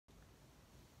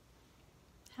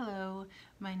Hello,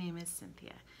 my name is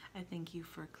Cynthia. I thank you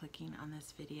for clicking on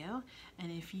this video,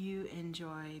 and if you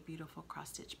enjoy beautiful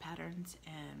cross-stitch patterns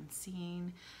and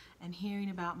seeing and hearing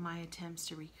about my attempts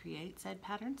to recreate said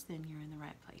patterns, then you're in the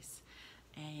right place.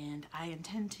 And I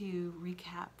intend to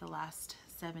recap the last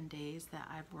 7 days that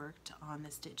I've worked on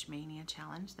the Stitch Mania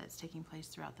challenge that's taking place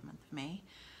throughout the month of May.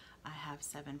 I have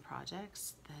 7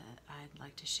 projects that I'd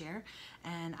like to share,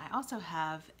 and I also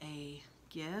have a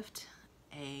gift,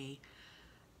 a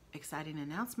exciting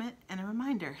announcement, and a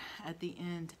reminder at the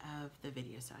end of the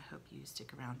video, so I hope you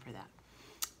stick around for that.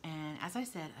 And as I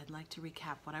said, I'd like to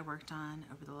recap what I worked on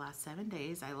over the last 7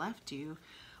 days. I left you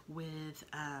with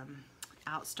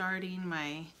outstarting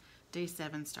my day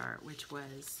 7 start, which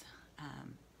was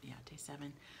day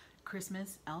 7,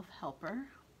 Christmas Elf Helper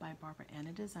by Barbara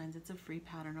Anna Designs. It's a free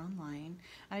pattern online.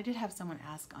 I did have someone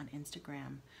ask on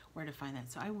Instagram where to find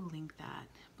that, so I will link that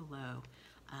below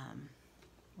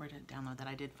where to download that.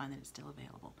 I did find that it's still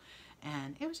available,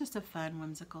 and it was just a fun,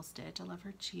 whimsical stitch. I love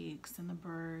her cheeks and the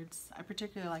birds. I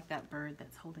particularly like that bird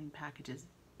that's holding packages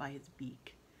by his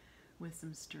beak with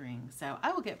some string. So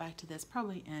I will get back to this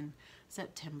probably in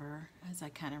September as I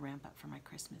kind of ramp up for my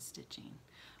Christmas stitching.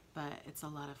 But it's a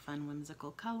lot of fun,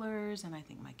 whimsical colors, and I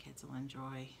think my kids will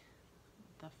enjoy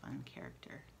the fun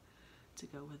character to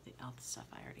go with the elf stuff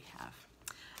I already have.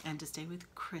 And to stay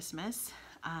with Christmas,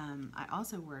 I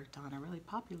also worked on a really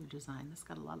popular design that's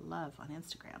got a lot of love on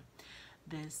Instagram.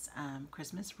 This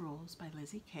Christmas Rules by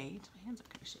Lizzie Kate. My hands are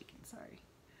kind of shaking, sorry.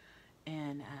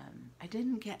 And I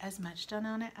didn't get as much done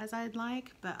on it as I'd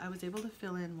like, but I was able to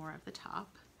fill in more of the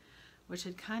top, which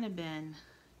had kind of been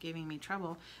giving me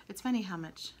trouble. It's funny how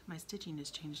much my stitching has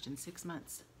changed in 6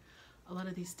 months. A lot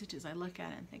of these stitches I look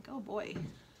at it and think, oh boy,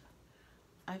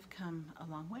 I've come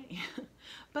a long way.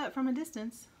 But from a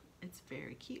distance, it's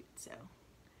very cute, so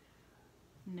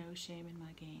no shame in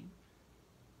my game.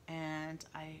 And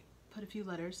I put a few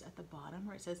letters at the bottom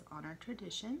where it says honor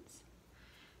traditions,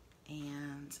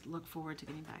 and look forward to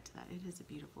getting back to that. It is a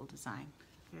beautiful design,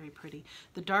 very pretty.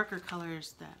 The darker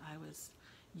colors that I was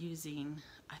using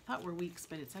I thought were weeks,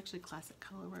 but it's actually Classic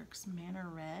Colorworks Manor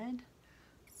Red.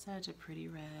 Such a pretty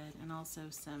red, and also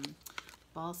some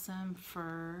Balsam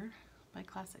Fir by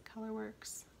Classic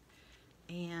Colorworks,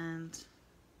 and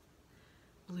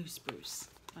Blue Spruce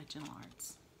by Gentle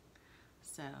Arts.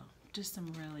 So just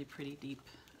some really pretty deep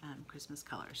Christmas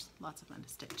colors, lots of fun to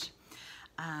stitch.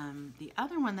 The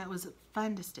other one that was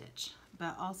fun to stitch,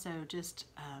 but also just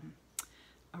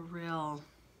a real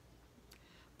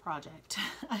project.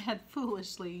 I had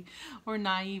foolishly or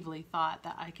naively thought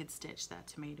that I could stitch that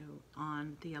tomato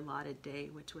on the allotted day,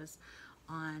 which was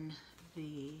on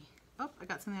the, oh, I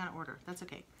got something out of order. That's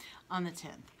okay. On the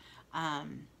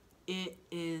 10th. It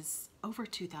is over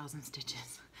 2,000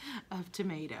 stitches of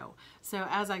tomato. So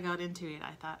as I got into it,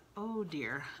 I thought, oh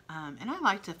dear. And I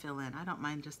like to fill in. I don't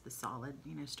mind just the solid,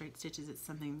 straight stitches. It's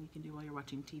something you can do while you're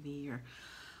watching TV or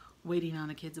waiting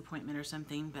on a kid's appointment or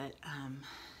something. But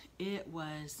it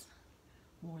was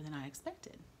more than I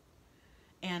expected.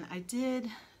 And I did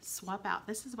swap out,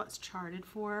 this is what's charted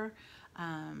for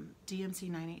DMC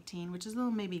 918, which is a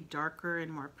little maybe darker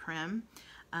and more prim,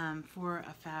 for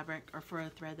a fabric or for a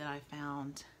thread that I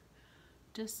found,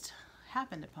 just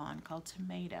happened upon, called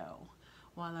Tomato,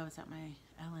 while I was at my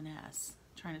LNS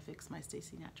trying to fix my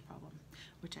Stacy Natch problem,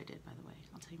 which I did, by the way.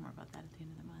 I'll tell you more about that at the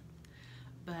end of the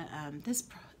month. But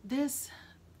this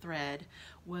thread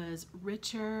was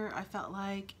richer, I felt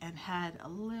like, and had a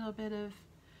little bit of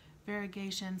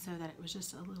variegation, so that it was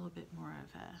just a little bit more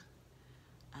of a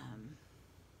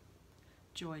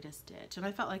joy to stitch. And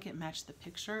I felt like it matched the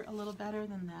picture a little better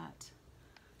than that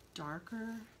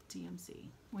darker DMC.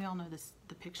 We all know this,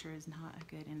 the picture is not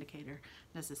a good indicator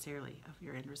necessarily of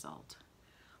your end result.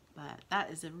 But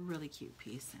that is a really cute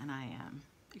piece, and I am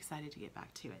excited to get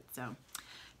back to it. So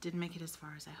didn't make it as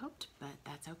far as I hoped, but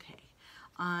that's okay.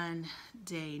 On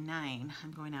day 9,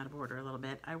 I'm going out of order a little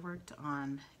bit, I worked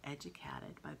on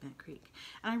Educated by Bent Creek.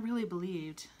 And I really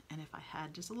believed, and if I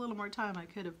had just a little more time, I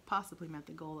could have possibly met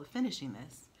the goal of finishing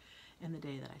this in the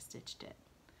day that I stitched it.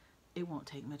 It won't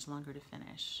take much longer to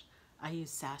finish. I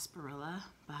used Sarsaparilla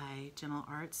by Gentle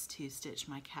Arts to stitch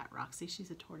my cat Roxy.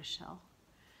 She's a tortoiseshell.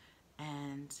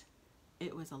 And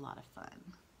it was a lot of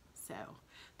fun. So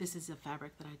this is a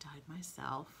fabric that I dyed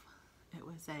myself. It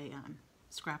was a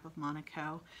scrap of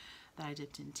Monaco that I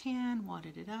dipped in tan,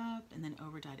 wadded it up, and then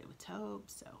over dyed it with taupe.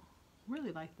 So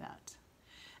really like that.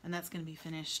 And that's going to be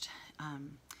finished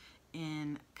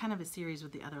in kind of a series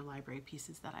with the other library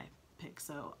pieces that I picked.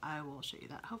 So I will show you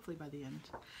that hopefully by the end.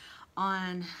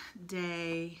 On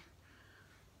day,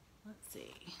 let's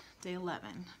see, day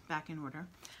 11, back in order,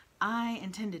 I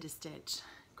intended to stitch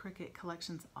Cricut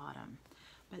Collections Autumn.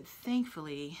 But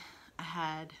thankfully, I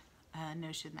had a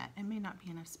notion that it may not be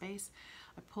enough space.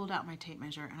 I pulled out my tape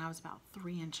measure and I was about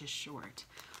 3 inches short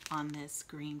on this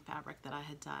green fabric that I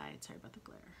had dyed, sorry about the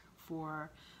glare, for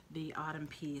the autumn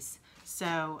piece.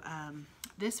 So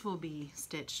this will be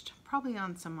stitched probably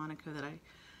on some Monaco that I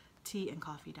tea and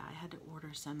coffee dye. I had to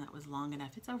order some that was long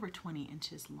enough. It's over 20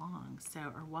 inches long, so,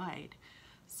 or wide.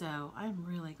 So I'm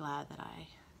really glad that I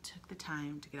took the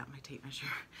time to get out my tape measure.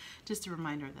 Just a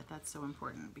reminder that that's so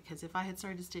important, because if I had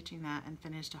started stitching that and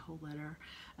finished a whole letter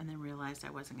and then realized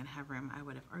I wasn't going to have room, I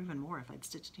would have, or even more if I'd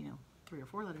stitched, you know, 3 or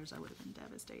 4 letters, I would have been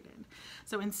devastated.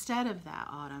 So instead of that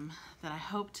autumn that I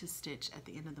hope to stitch at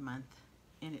the end of the month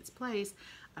in its place,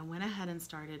 I went ahead and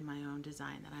started my own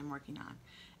design that I'm working on.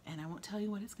 And I won't tell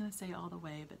you what it's going to say all the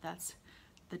way, but that's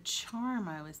the charm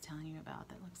I was telling you about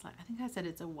that looks like, I think I said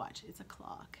it's a watch, it's a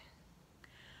clock.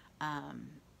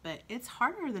 But it's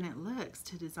harder than it looks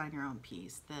to design your own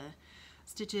piece. The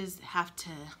stitches have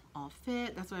to all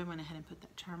fit. That's why I went ahead and put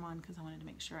that charm on, because I wanted to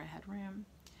make sure I had room.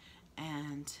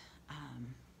 And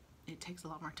it takes a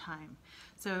lot more time.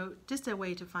 So just a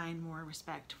way to find more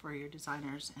respect for your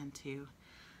designers and to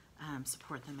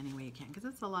support them any way you can, because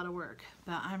it's a lot of work.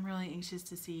 But I'm really anxious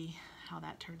to see how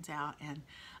that turns out.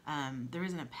 And there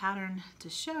isn't a pattern to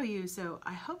show you, so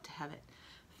I hope to have it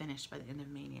finished by the end of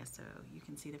Mania so you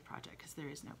can see the project, because there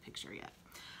is no picture yet.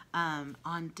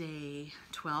 On day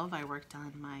 12, I worked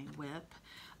on my whip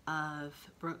of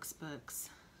Brooks Books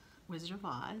Wizard of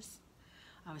Oz.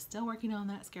 I was still working on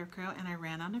that scarecrow and I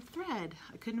ran out of thread.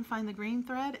 I couldn't find the green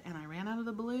thread and I ran out of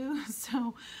the blue,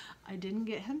 so I didn't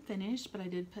get him finished, but I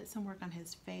did put some work on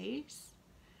his face,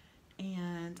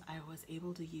 and I was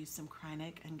able to use some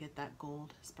Krynic and get that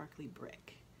gold sparkly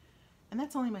brick. And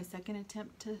that's only my second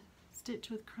attempt to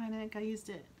stitch with Krynic. I used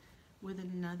it with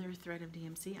another thread of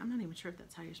DMC. I'm not even sure if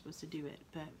that's how you're supposed to do it,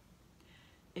 but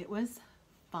it was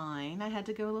fine. I had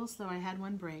to go a little slow. I had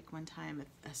one break one time,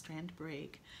 a strand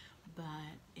break, but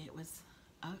it was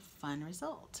a fun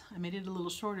result. I made it a little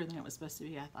shorter than it was supposed to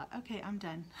be. I thought, okay, I'm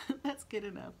done. That's good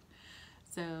enough.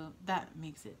 So that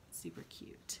makes it super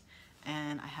cute.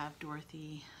 And I have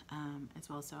Dorothy as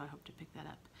well, so I hope to pick that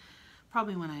up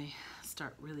probably when I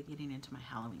start really getting into my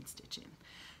Halloween stitching.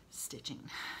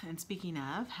 And speaking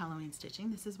of Halloween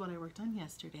stitching, this is what I worked on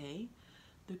yesterday,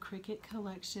 the Cricut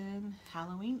Collection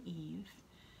Halloween Eve,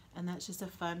 and that's just a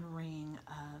fun ring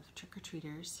of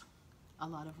trick-or-treaters, a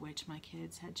lot of which my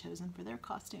kids had chosen for their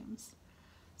costumes.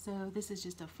 So this is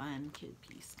just a fun kid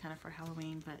piece, kind of for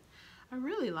Halloween, but I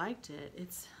really liked it.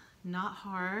 It's not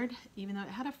hard, even though it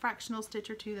had a fractional stitch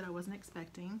or two that I wasn't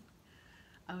expecting.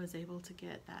 I was able to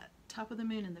get that top of the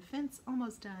moon and the fence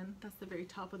almost done. That's the very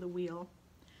top of the wheel.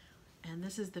 And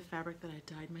this is the fabric that I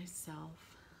dyed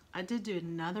myself. I did do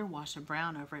another wash of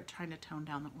brown over it, trying to tone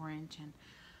down the orange, and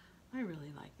I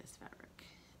really like this fabric.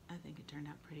 I think it turned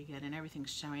out pretty good, and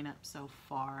everything's showing up so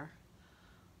far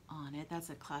on it. That's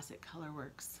a classic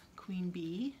Colorworks Queen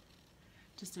Bee.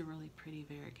 Just a really pretty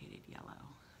variegated yellow.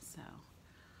 So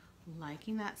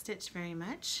liking that stitch very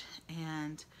much,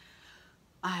 and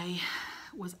I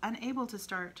was unable to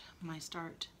start my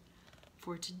start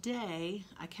for today.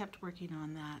 I kept working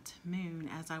on that moon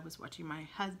as I was watching my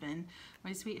husband,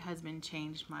 my sweet husband,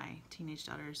 change my teenage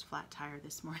daughter's flat tire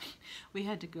this morning. We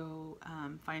had to go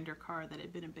find her car that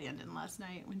had been abandoned last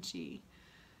night when she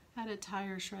had a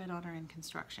tire shred on her in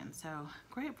construction. So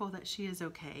grateful that she is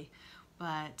okay.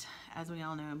 But as we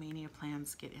all know, mania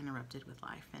plans get interrupted with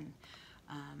life, and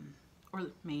or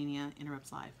mania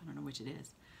interrupts life. I don't know which it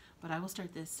is. But I will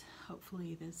start this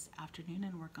hopefully this afternoon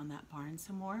and work on that barn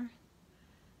some more,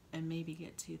 and maybe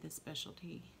get to the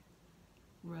specialty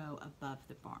row above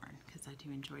the barn, because I do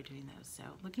enjoy doing those. So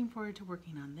looking forward to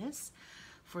working on this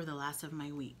for the last of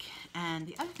my week. And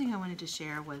the other thing I wanted to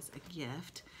share was a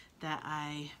gift that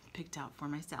I picked out for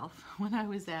myself when I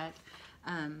was at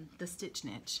the Stitch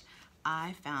Niche.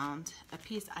 I found a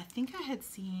piece I think I had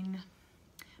seen,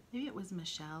 maybe it was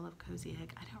Michelle of Cozy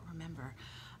Egg, I don't remember,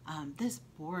 this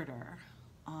border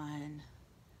on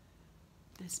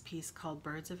this piece called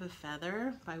Birds of a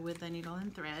Feather by With the Needle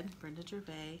and Thread, Brenda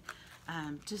Gervais,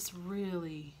 just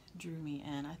really drew me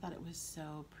in. I thought it was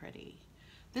so pretty.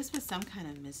 This was some kind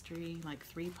of mystery, like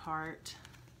 3-part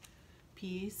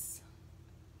piece.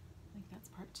 I think that's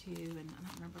part 2, and I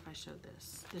don't remember if I showed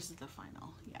this. This is the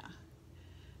final, yeah.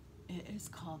 It is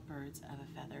called Birds of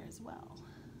a Feather as well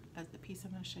as the piece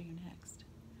I'm going to show you next.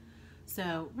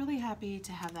 So really happy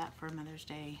to have that for Mother's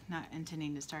Day. Not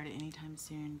intending to start it anytime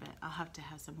soon, but I'll have to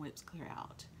have some whips clear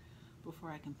out before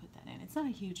I can put that in. It's not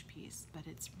a huge piece, but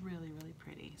it's really, really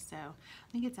pretty. So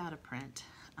I think it's out of print.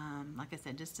 Like I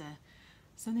said, just a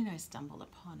something I stumbled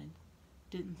upon and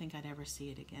didn't think I'd ever see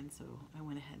it again, so I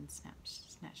went ahead and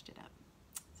snatched it up.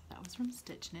 So that was from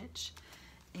Stitch Niche.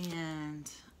 And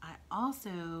I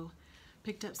also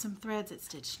picked up some threads at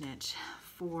Stitch Niche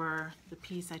for the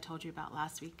piece I told you about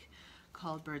last week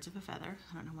called Birds of a Feather.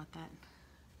 I don't know what that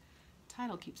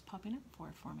title keeps popping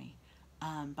up for me,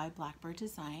 by Blackbird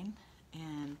Design.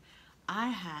 And I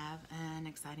have an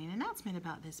exciting announcement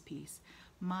about this piece.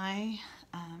 My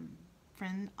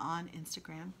friend on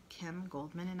Instagram, Kim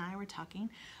Goldman, and I were talking.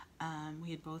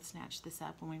 We had both snatched this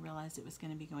up when we realized it was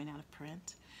going to be going out of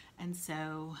print. And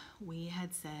so we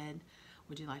had said,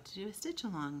 would you like to do a stitch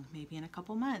along maybe in a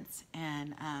couple months?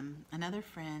 And another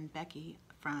friend, Becky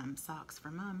from Socks for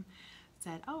Mom,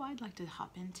 said, oh, I'd like to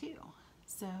hop in too.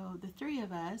 So the three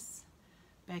of us,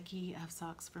 Becky of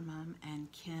Socks for Mom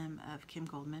and Kim of Kim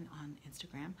Goldman on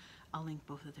Instagram, I'll link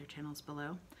both of their channels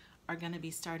below, are going to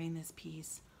be starting this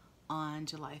piece on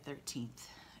July 13th.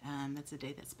 That's a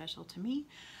day that's special to me.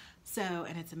 So,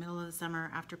 and it's the middle of the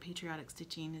summer after patriotic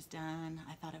stitching is done.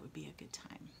 I thought it would be a good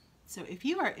time. So if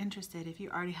you are interested, if you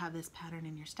already have this pattern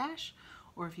in your stash,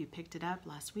 or if you picked it up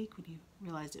last week when you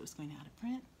realized it was going out of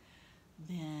print,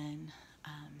 then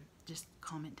just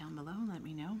comment down below and let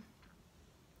me know.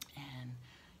 And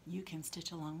you can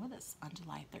stitch along with us on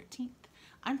July 13th.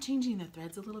 I'm changing the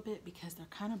threads a little bit because they're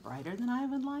kind of brighter than I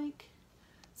would like.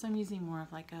 So I'm using more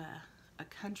of like a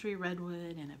country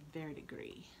redwood and a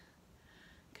verdigris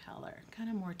color, kind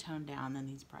of more toned down than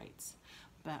these brights.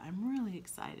 But I'm really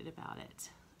excited about it,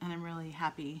 and I'm really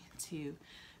happy to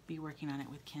be working on it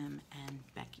with Kim and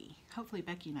Becky. Hopefully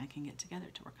Becky and I can get together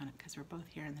to work on it because we're both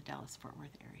here in the Dallas-Fort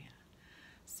Worth area.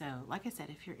 So like I said,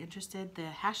 if you're interested, the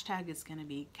hashtag is going to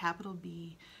be capital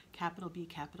B, capital B,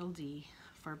 capital D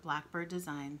for Blackbird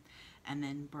Design, and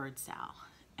then Bird Sal.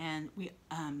 And we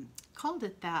called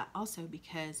it that also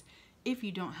because if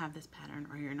you don't have this pattern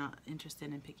or you're not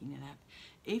interested in picking it up,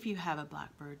 if you have a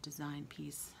Blackbird Design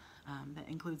piece that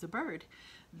includes a bird,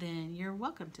 then you're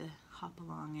welcome to hop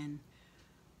along and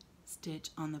stitch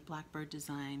on the Blackbird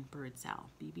Design Bird Sal,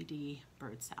 BBD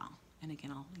Bird Sal. And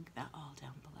again, I'll link that all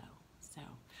down below. So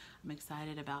I'm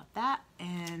excited about that.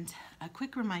 And a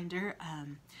quick reminder,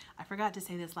 I forgot to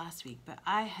say this last week, but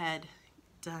I had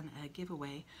done a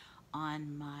giveaway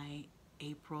on my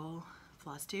April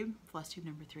floss tube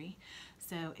number 3.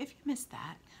 So if you missed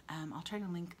that, I'll try to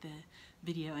link the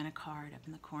video and a card up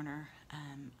in the corner.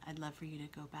 I'd love for you to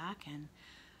go back and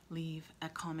leave a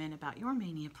comment about your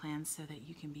Mania plans so that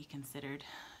you can be considered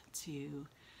to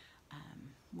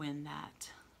win that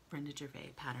Brenda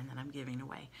Gervais pattern that I'm giving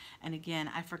away. And again,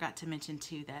 I forgot to mention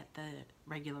too that the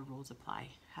regular rules apply.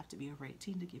 Have to be over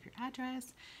 18 to give your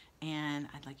address, and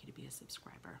I'd like you to be a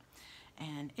subscriber.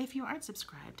 And if you aren't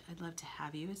subscribed, I'd love to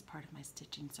have you as part of my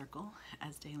stitching circle.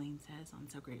 As Daleen says, I'm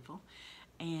so grateful.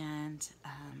 And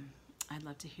I'd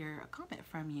love to hear a comment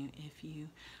from you if you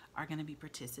are going to be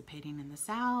participating in the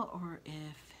SAL, or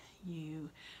if you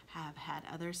have had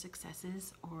other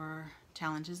successes or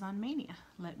challenges on Mania.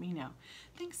 Let me know.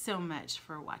 Thanks so much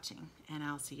for watching, and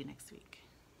I'll see you next week.